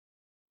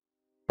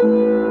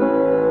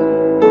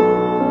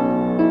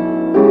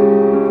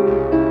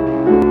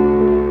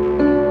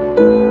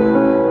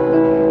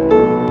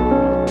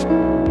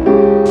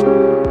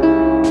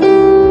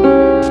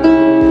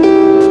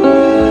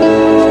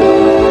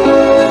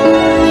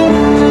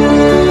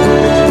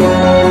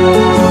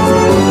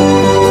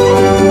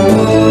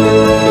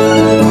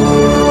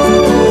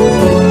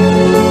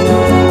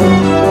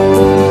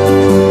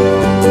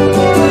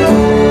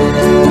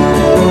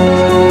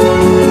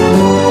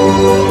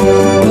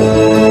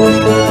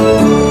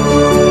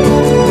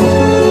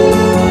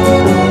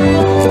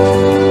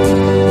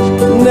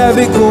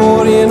vi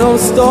går genom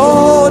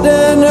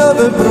staden,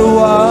 över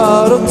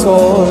broar och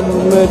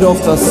torg, med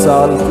doft av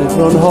salt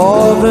ifrån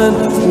haven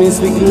minns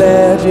vi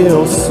glädje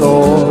och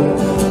sorg.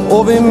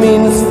 Och vi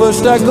minns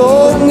första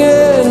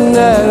gången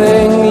när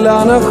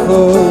änglarna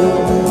sjöng,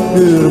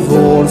 hur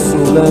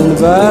vårsolen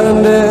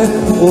värmde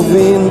och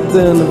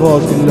vintern var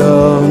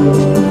glömd.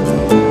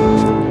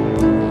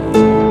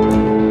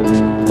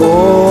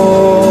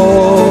 Och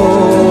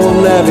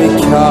när vi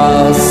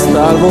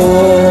kastar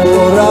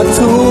våra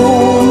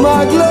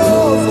tomma glas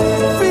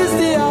finns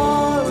det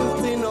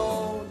alltid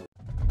någon.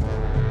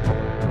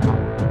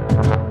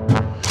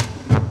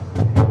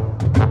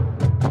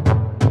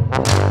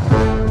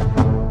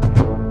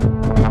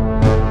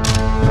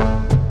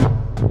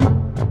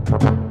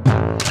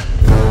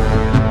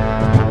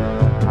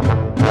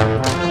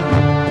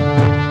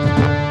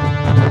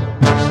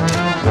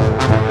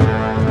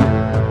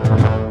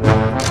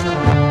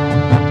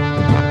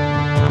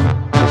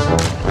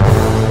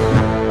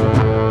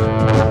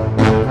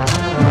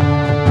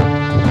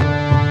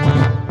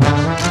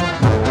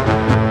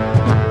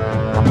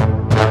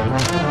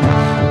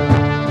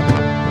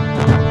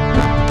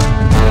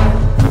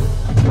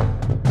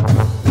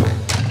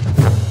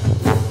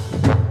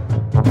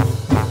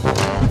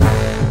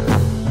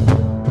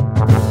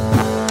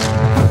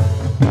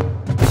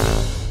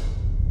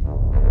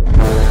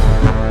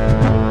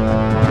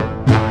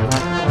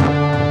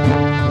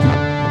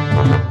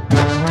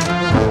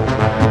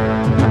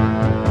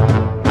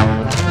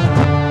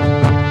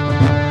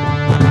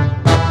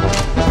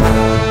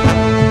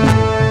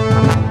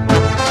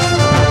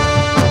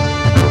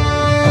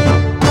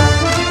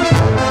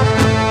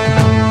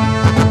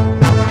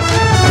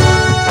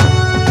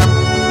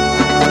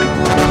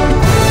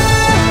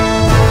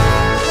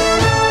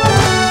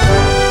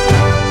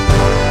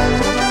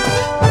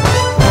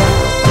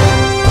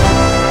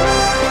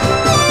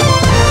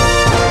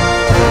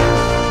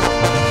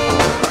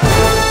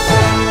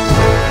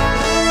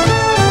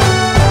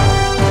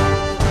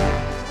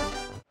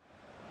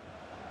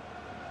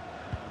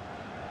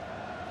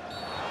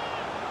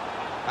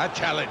 A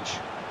challenge.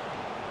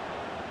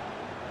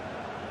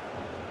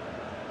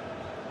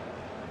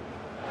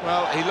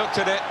 Well, he looked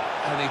at it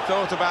and he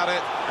thought about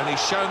it and he's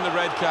shown the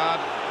red card,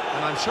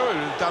 and I'm sure he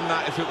would have done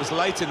that if it was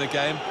late in the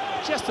game.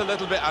 Just a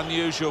little bit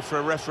unusual for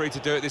a referee to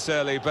do it this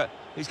early, but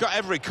he's got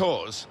every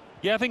cause.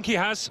 Yeah, I think he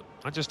has.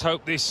 I just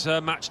hope this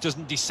match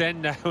doesn't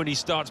descend now and he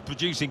starts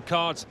producing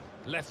cards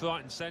left,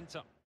 right and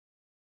centre.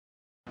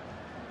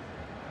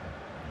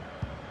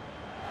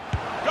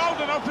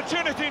 Golden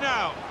opportunity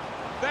now.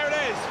 There it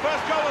is,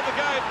 first goal of the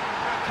game.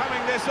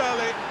 Coming this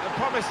early, the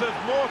promise of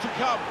more to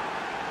come.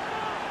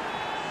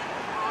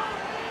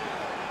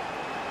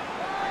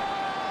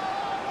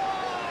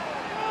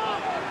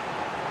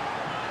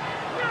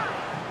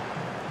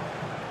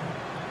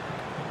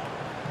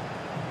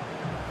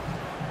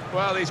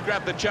 Well, he's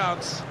grabbed the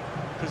chance,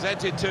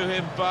 presented to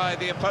him by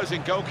the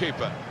opposing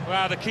goalkeeper.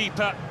 Well, the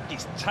keeper,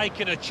 he's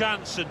taken a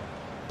chance and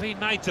been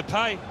made to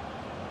pay.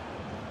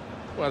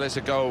 Well, it's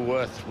a goal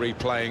worth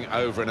replaying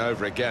over and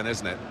over again,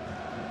 isn't it?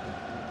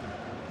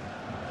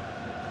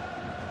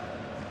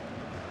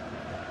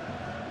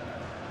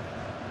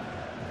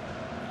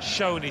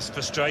 Showing his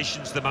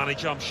frustrations, the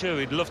manager. I'm sure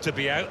he'd love to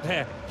be out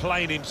there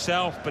playing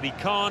himself, but he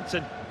can't,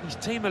 and his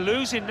team are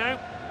losing now.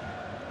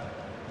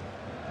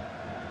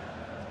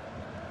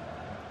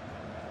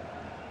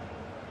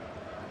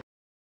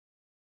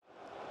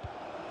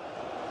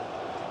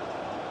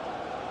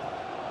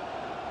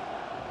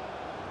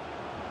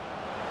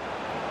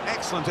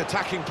 Excellent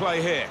attacking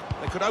play here.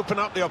 They could open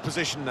up the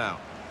opposition now.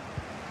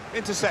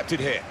 Intercepted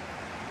here.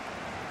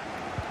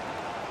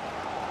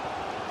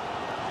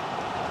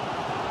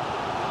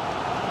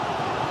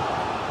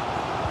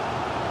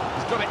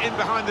 He's got it in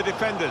behind the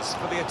defenders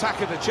for the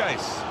attacker to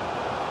chase.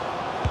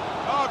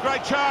 Oh,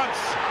 great chance.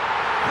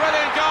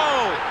 Brilliant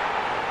goal.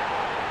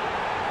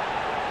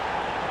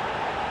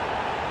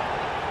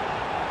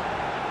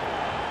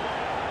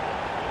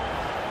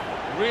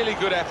 Really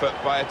good effort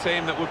by a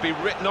team that would be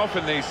written off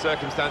in these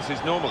circumstances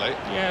normally.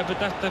 Yeah, but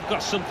they've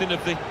got something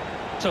of the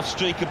tough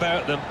streak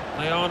about them.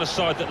 They aren't a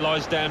side that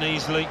lies down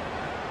easily.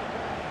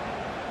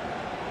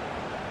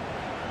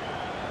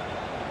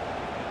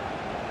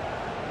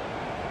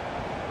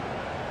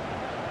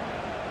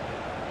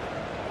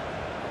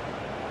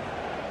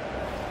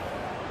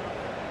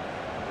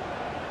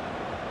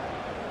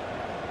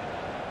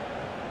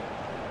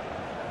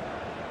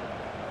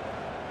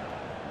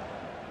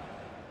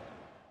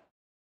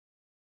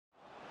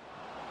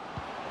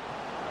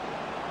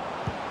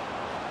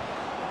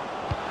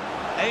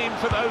 Aim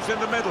for those in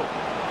the middle.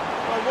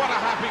 Well, what a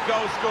happy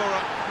goal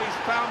scorer. He's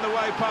found the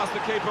way past the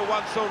keeper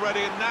once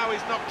already, and now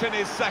he's knocked in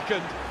his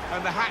second,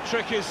 and the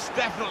hat-trick is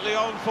definitely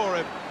on for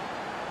him.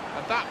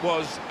 And that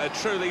was a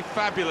truly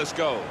fabulous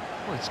goal.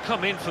 Well, it's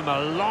come in from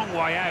a long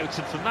way out,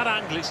 and from that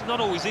angle, it's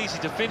not always easy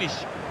to finish.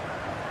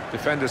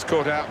 Defenders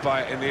caught out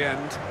by it in the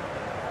end.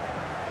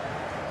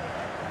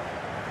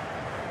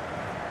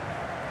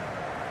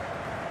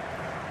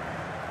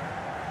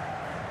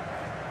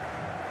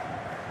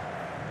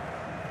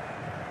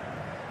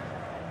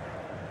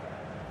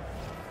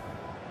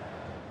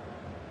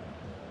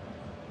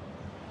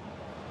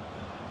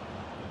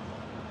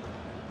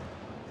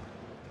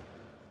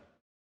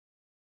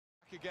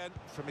 again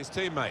from his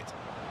teammate.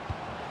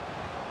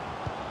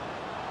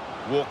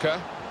 Walker.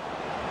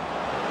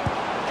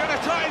 Gonna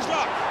try his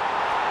luck.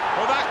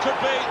 Well, that could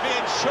be the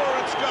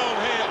insurance goal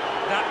here.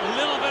 That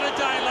little bit of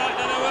daylight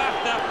that they were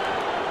after.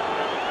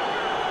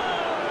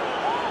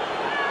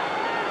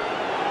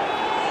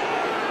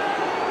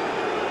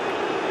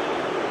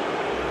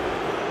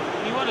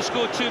 He won't have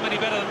scored too many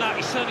better than that.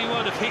 He certainly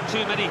won't have hit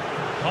too many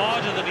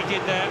harder than he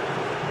did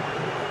there.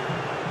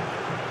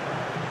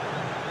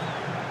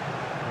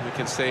 We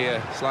can see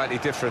a slightly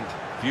different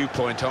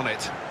viewpoint on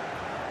it.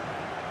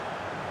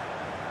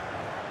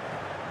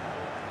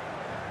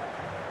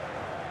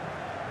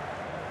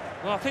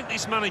 Well, I think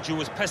this manager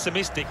was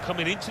pessimistic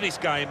coming into this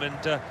game,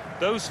 and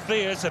those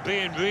fears are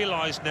being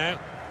realised now.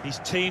 His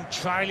team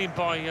trailing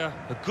by a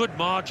good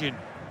margin.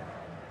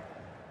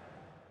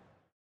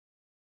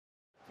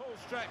 Full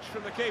stretch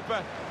from the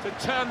keeper to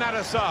turn that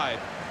aside.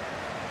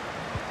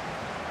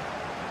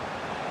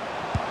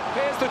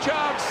 Here's the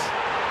chance.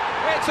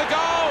 It's a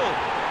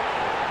goal.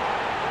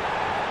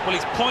 Well,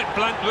 it's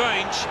point-blank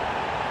range,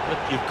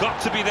 but you've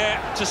got to be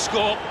there to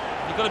score.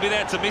 You've got to be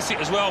there to miss it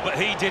as well, but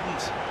he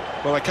didn't.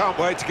 Well, I can't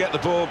wait to get the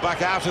ball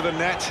back out of the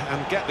net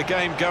and get the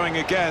game going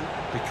again,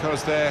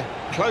 because they're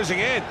closing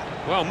in.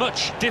 Well,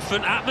 much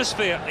different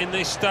atmosphere in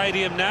this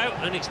stadium now,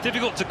 and it's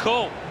difficult to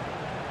call.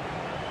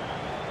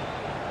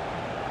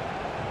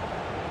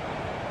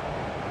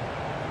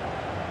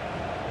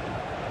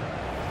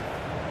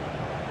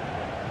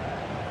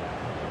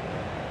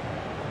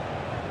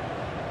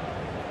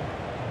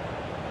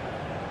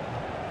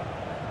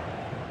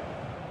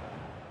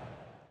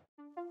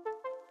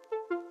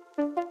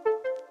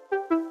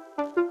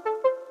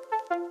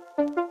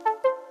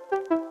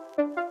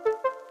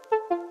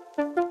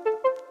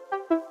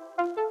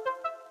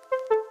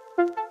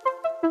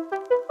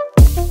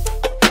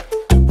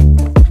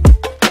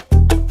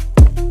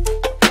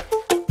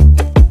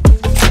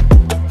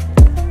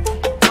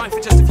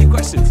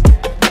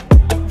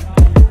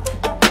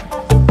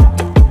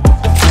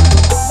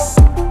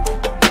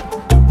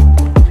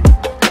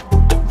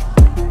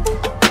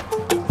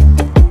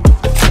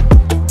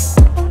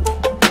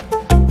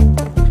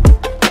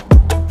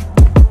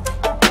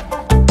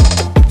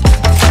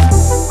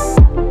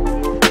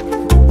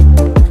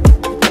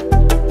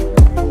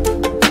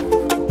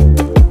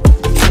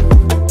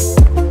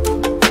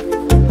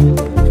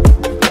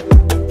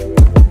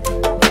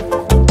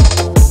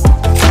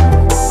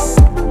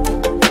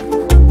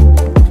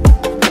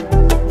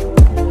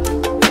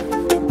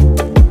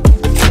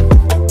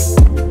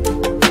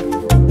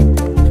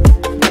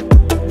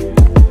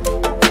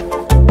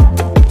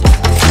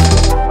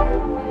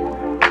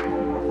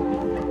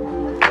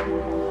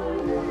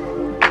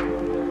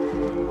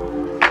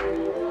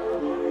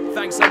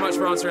 Thanks so much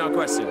for answering our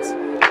questions.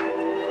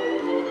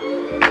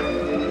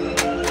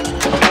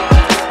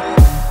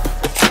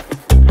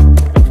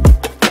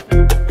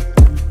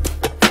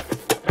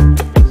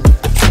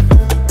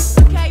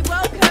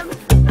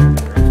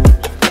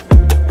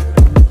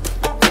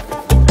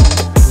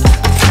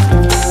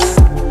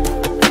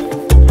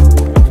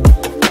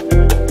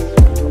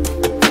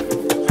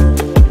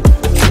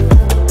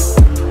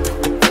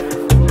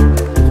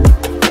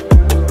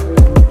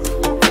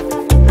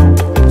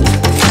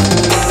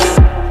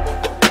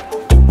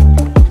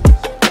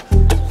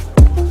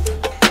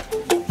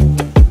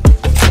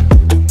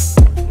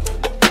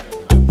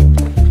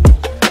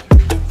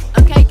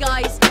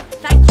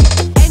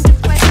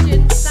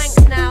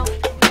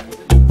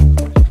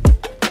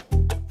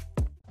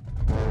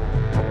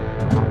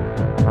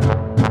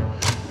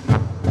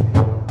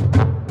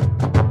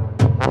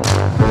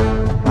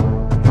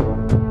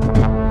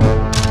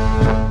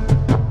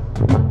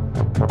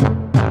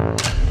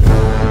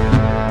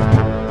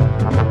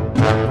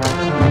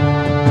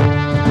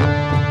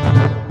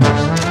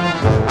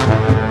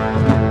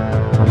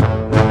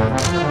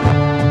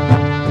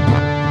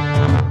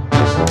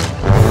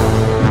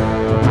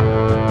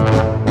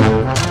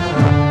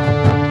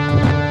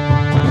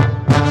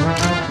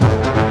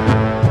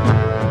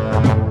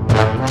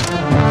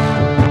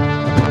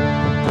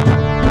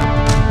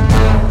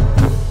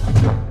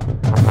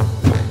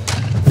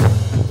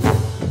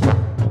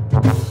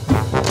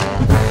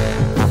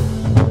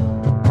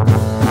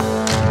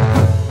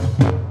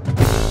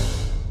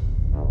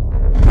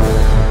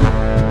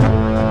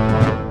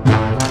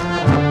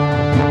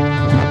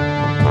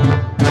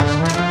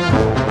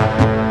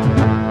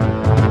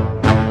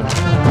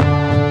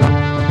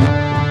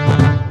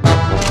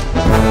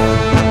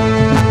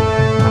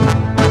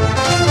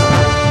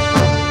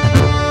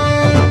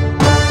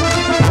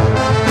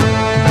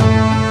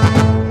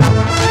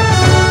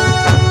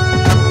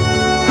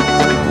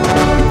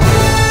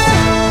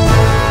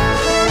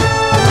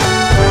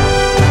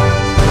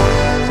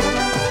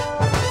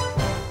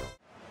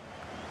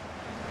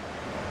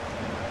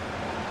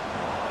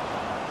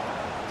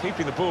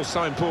 Keeping the ball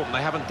so important,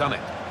 they haven't done it.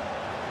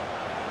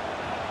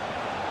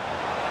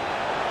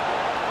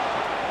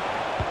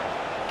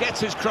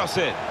 Gets his cross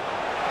in.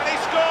 And he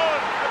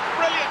scored! A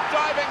brilliant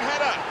diving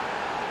header.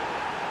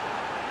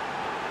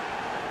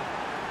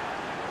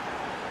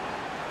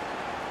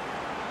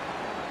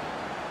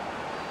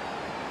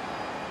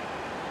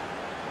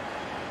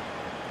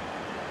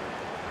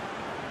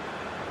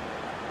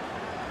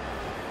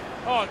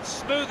 Oh, it's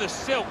smooth as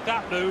silk,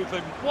 that move,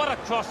 and what a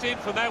cross in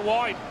from out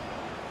wide.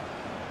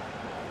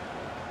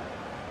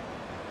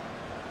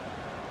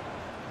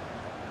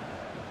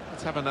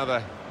 Let's have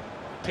another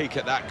peek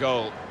at that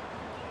goal.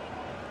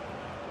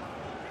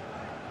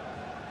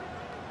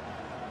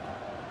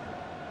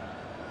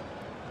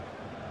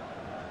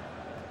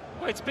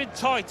 Well, it's been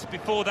tight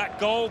before that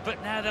goal, but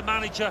now the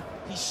manager,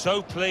 he's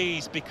so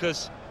pleased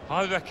because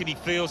I reckon he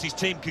feels his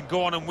team can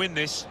go on and win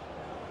this.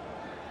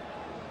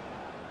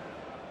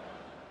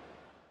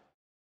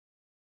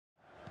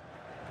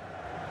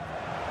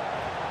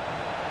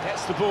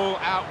 Gets the ball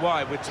out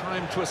wide with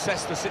time to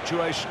assess the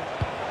situation.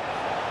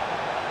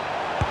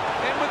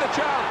 In with a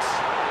chance.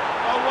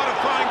 Oh, what a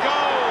fine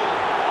goal.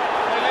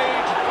 They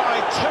lead by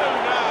 2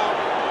 now.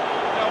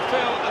 They'll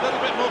feel a little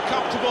bit more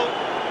comfortable,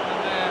 and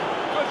they're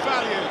good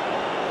value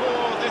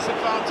for this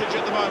advantage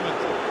at the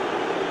moment.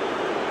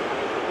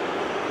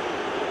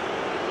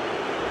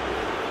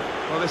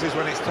 Well, this is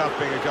when it's tough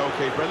being a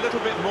goalkeeper. A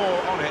little bit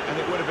more on it, and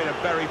it would have been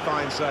a very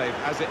fine save.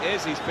 As it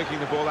is, he's picking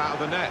the ball out of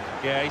the net.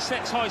 Yeah, he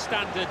sets high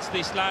standards,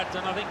 this lad,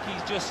 and I think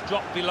he's just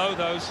dropped below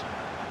those.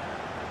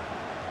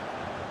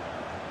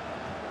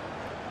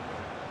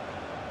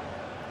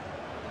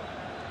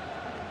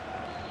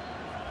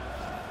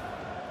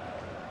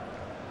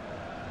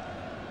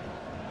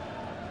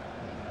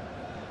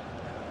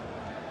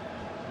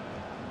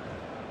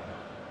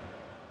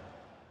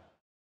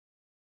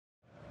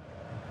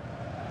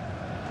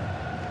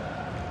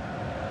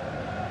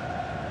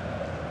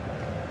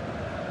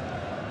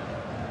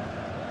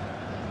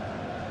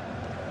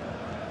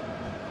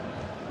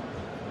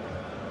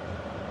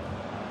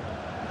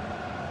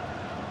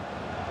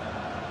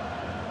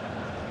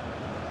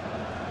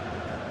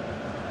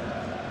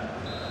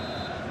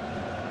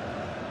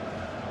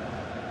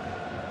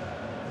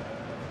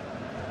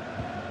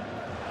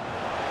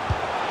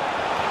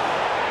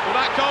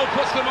 That goal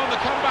puts them on the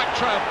comeback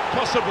trail,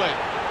 possibly.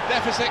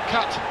 Deficit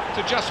cut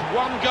to just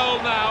 1 goal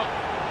now,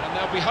 and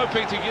they'll be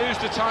hoping to use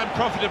the time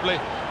profitably.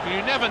 But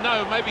you never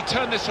know, maybe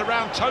turn this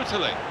around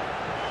totally.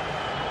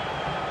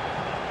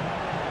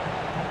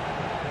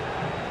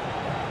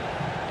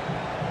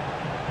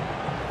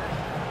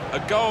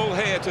 A goal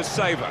here to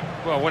savour.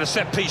 Well, when a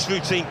set-piece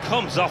routine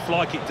comes off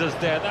like it does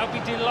there, they'll be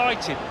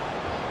delighted.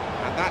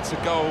 And that's a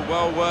goal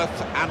well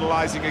worth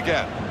analysing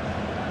again.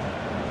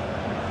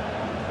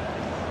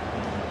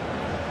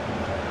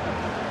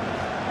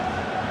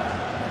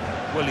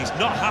 Well, he's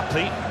not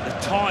happy. The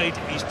tide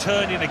is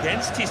turning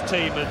against his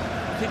team, and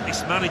I think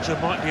this manager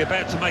might be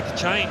about to make a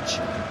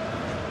change.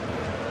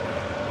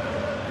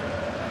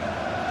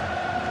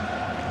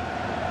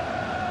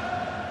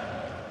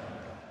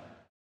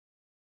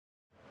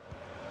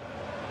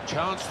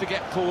 Chance to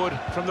get forward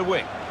from the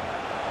wing.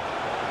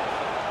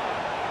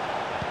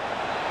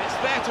 It's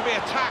there to be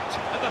attacked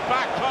at the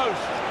back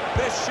post.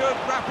 This should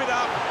wrap it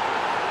up.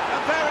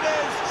 And there it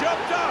is, job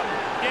done.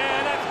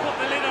 Yeah, let's put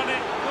the lid on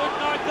it. Good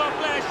night, God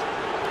bless.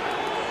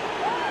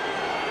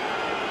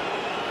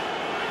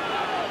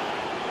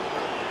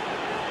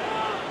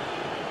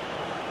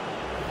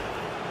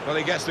 Well,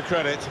 he gets the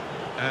credit,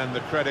 and the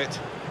credit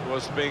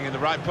was being in the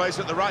right place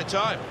at the right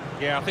time.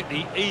 Yeah, I think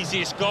the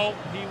easiest goal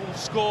he will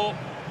score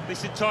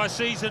this entire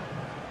season.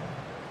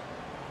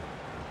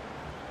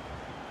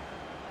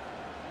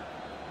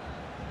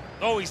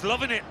 Oh, he's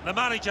loving it, the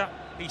manager.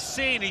 He's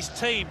seeing his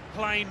team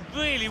playing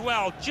really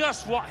well,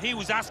 just what he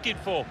was asking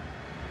for.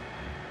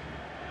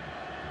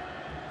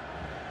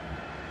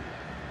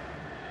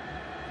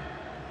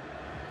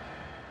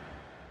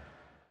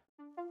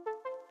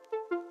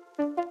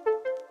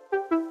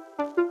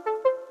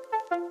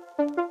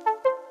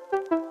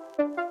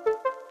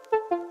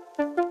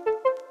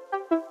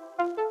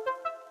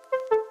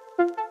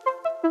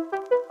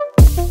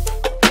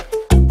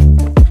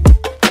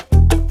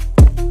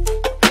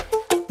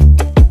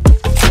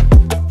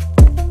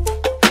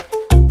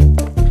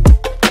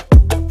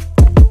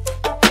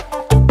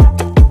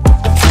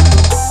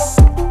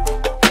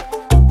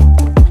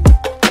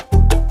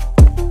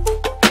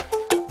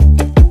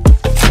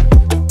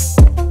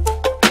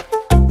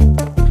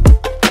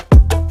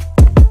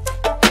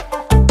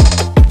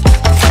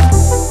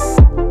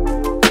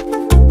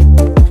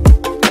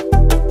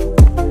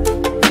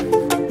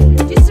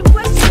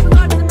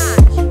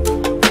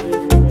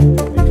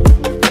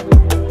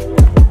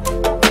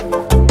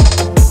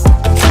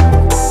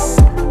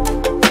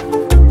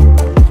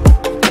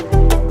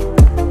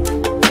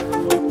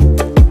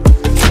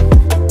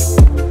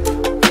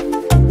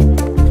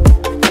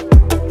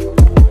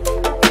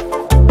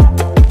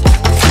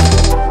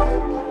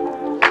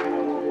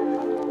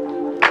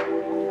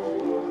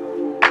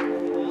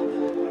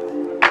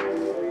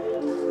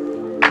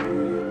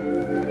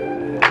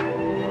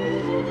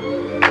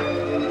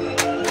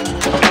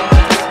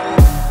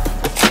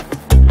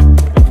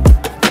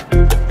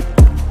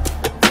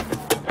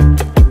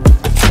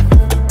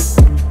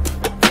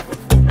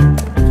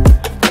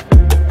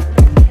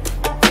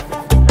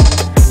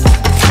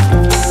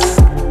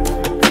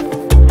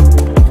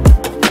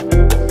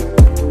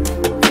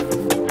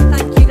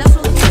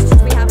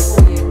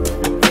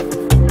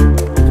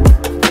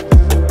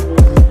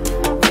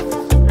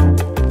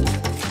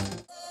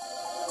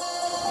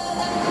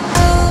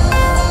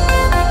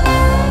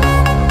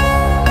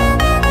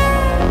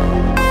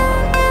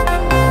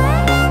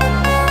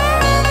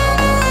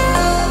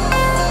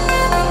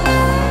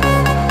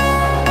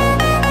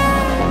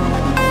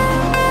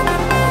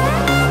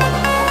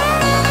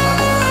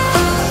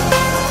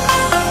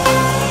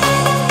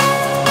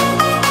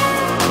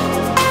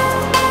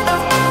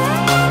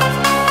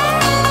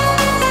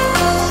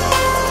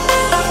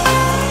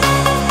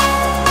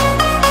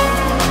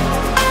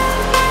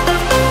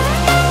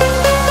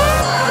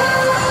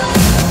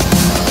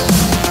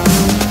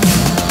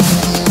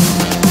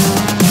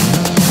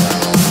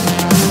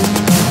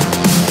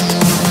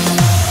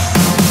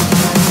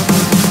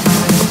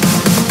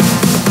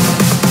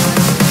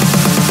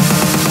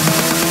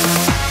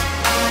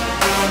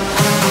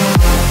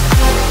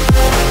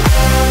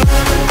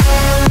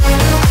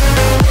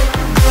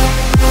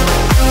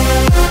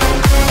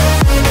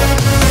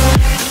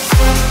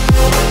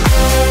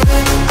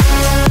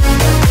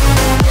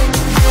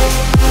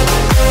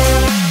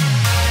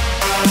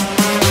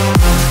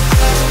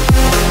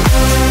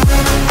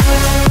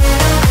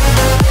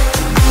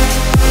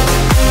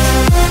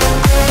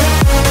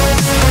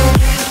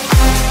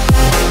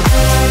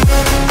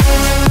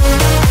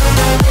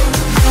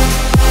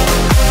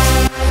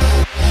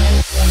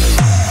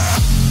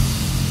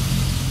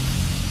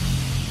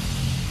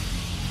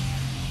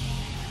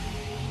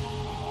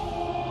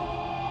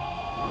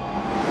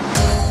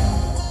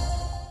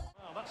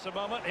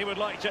 He would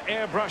like to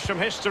airbrush from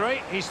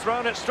history. He's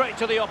thrown it straight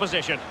to the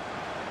opposition.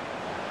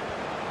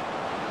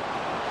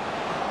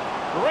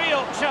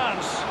 Real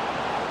chance.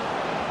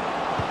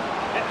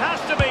 It has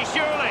to be,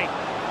 surely.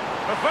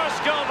 The first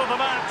goal of the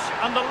match,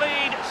 and the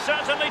lead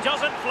certainly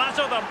doesn't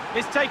flatter them.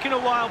 It's taken a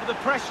while, but the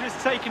pressure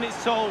has taken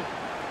its toll.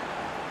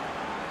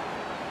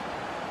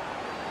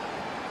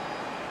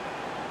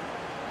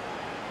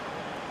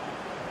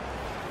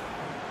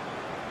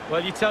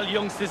 Well, you tell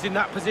youngsters in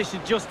that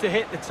position just to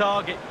hit the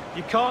target.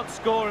 You can't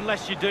score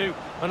unless you do.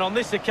 And on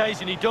this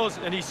occasion, he does,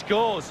 and he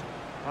scores.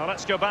 Well,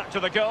 let's go back to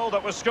the goal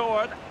that was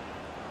scored.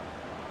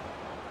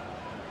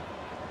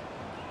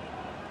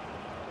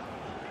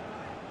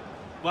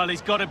 Well,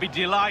 he's got to be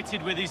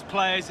delighted with his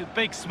players. A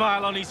big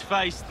smile on his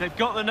face. They've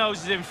got the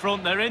noses in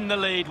front. They're in the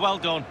lead. Well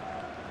done.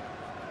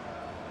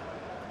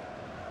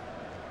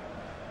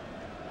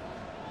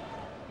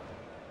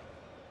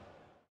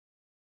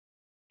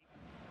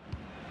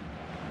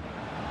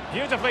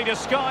 Beautifully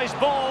disguised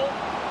ball.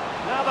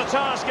 Now the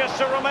task is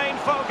to remain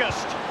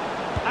focused.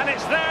 And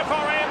it's there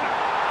for him.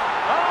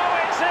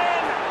 Oh, it's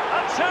in!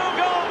 A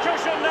two-goal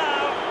cushion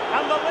now.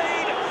 And the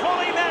lead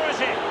fully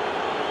merited.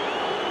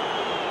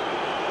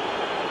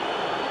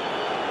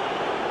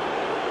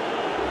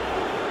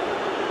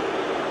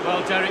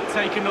 Well, Derek,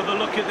 take another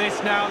look at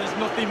this now. There's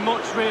nothing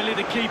much, really,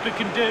 the keeper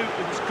can do.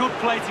 It was good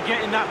play to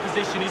get in that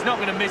position. He's not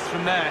going to miss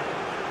from there.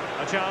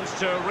 A chance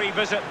to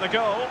revisit the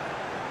goal.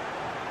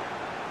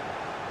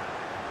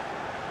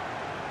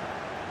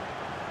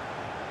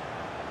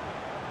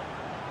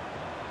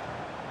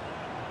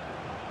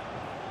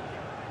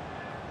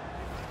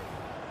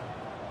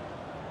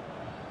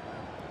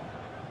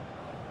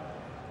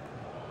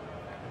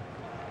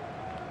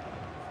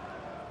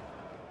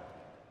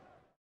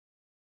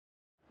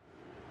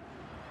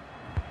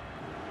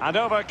 And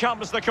over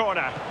comes the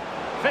corner.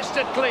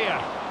 Fisted clear.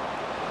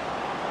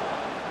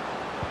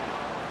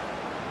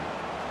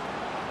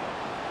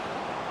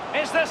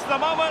 Is this the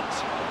moment?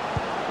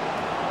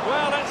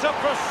 Well, it's a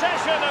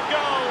procession of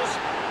goals.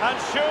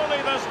 And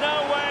surely there's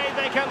no way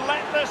they can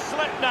let this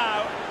slip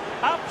now.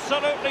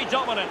 Absolutely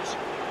dominant.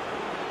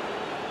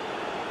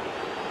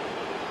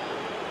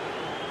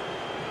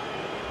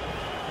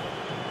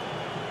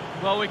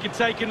 Well, we can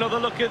take another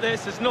look at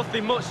this. There's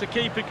nothing much the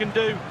keeper can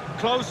do.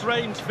 Close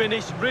range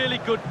finish, really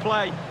good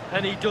play,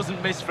 and he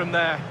doesn't miss from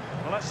there.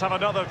 Well, let's have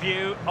another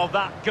view of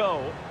that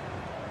goal.